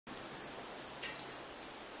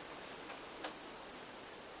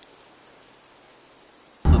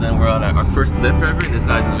then we're on our first Lyft driver. This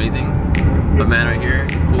guy's amazing. The man right here,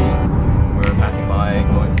 cool. We're passing by,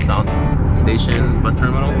 going to South Station bus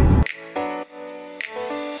terminal.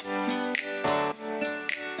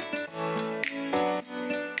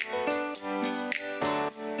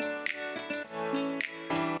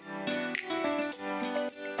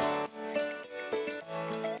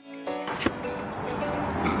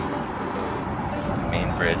 Main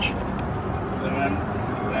bridge.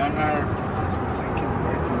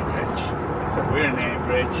 It's a weird name,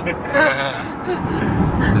 bridge.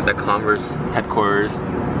 There's that Converse headquarters.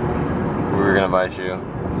 We're gonna buy a shoe.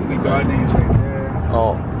 The garden is right there.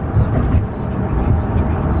 Oh.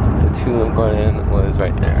 The Tulip Garden was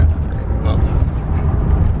right there. Oh.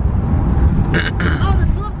 Oh, the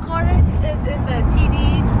Tulip Garden is in the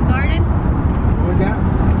TD Garden. What was that?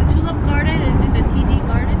 The Tulip Garden is in the TD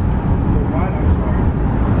Garden. The what? I'm sorry.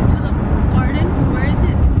 The Tulip Garden? Where is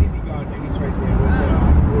it? TV garden is right there with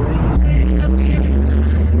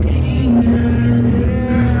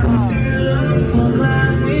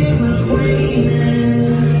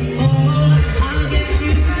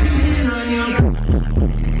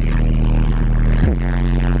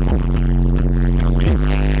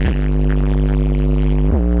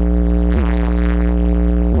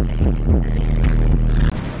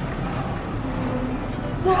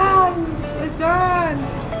It's gone.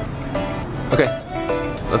 Okay,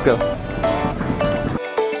 let's go.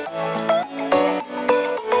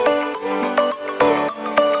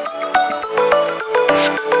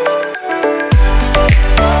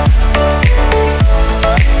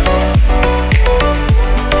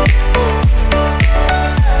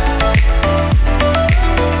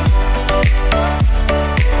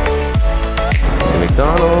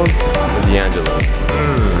 McDonald's, D'Angelo's.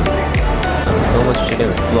 So much chicken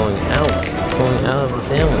is flowing out of the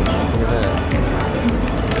sandwich. Look at that.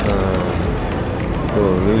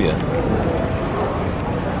 Hallelujah.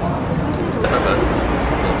 That's our bus.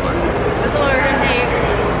 That's what we're gonna take.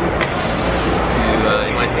 To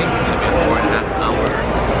NYC, it's gonna be a 4.5 hour.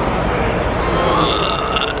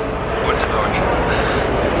 4.5 hour trip.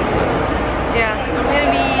 Yeah, I'm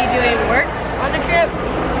gonna be doing work on the trip,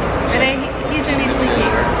 and then he's gonna be sleeping.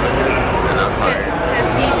 And I'm tired. And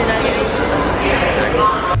he did not get any sleep.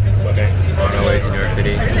 Okay, on our way to New York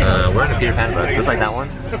City. We're on a Peter Pan bus, just like that one.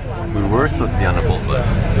 We were supposed to be on a Bolt bus,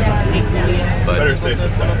 but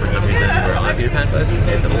for some reason we're on a Peter Pan bus.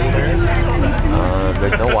 It's older.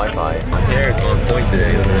 There's no Wi-Fi. My hair is on point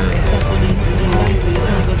today.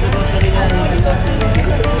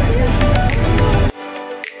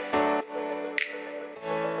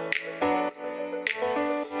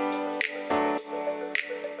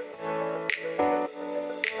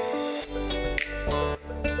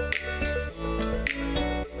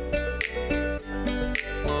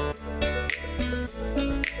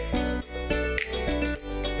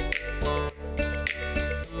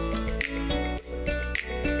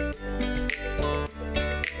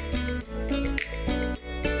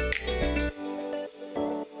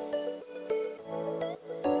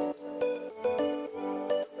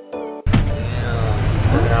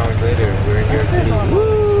 Later, we're in New York City. Woo!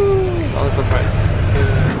 Oh, let's go try it.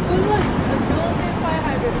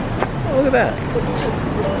 Oh, look at that.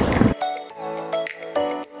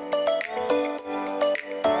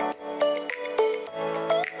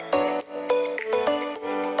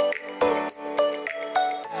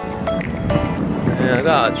 Yeah, I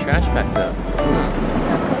got a trash backed up.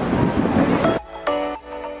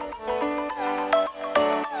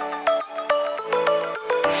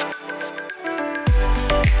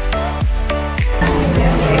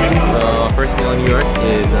 First meal in New York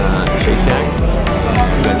is Shake Shack.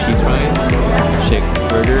 We got cheese fries, shake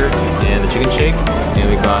burger, and the chicken shake. And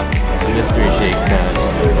we got the mystery shake that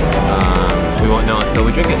we won't know until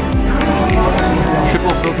we drink it.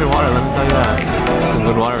 Triple filtered water, let me tell you that. Some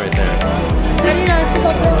good water right there.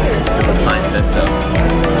 It's a science test though.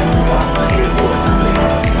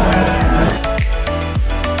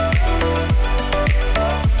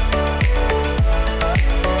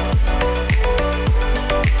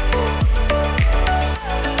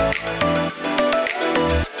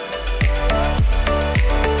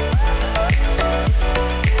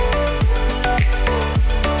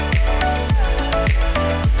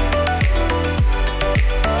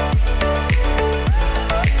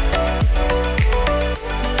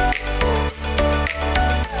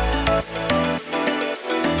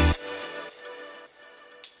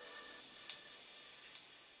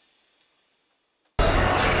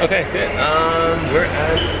 Okay, good. We're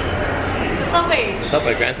at Subway,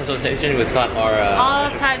 Grand Central Station. We've got our all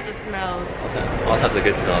types of smells. all types of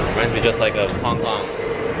good smells. Reminds me just like of Hong Kong.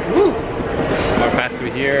 Woo! More pass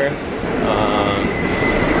through here.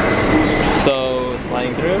 So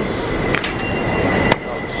sliding through.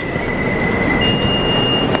 Oh shit.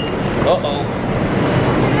 Uh-oh.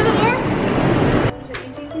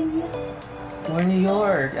 We're in New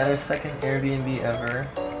York at our second Airbnb ever.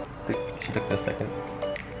 She took the second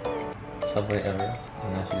subway ever.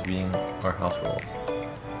 And now she's being our house rules.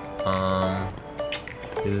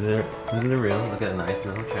 This is the room. Look at a nice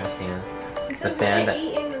little trash can.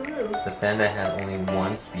 The fan that has only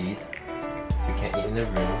one speed. We can't eat in the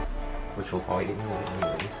room, which we'll probably eat in the room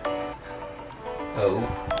anyways. Oh.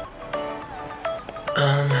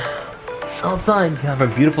 Outside we have a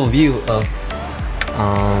beautiful view of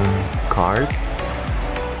cars.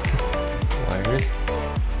 Wires.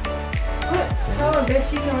 Oh, I bet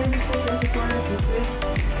she can only take the corner this way.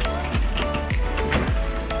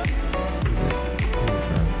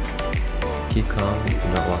 Keep calm, do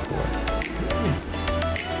not walk away.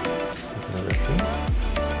 Another thing.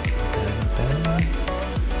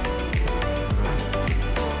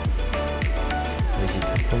 Maybe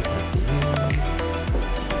pencils for the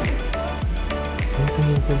something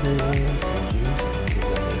over there, some juice.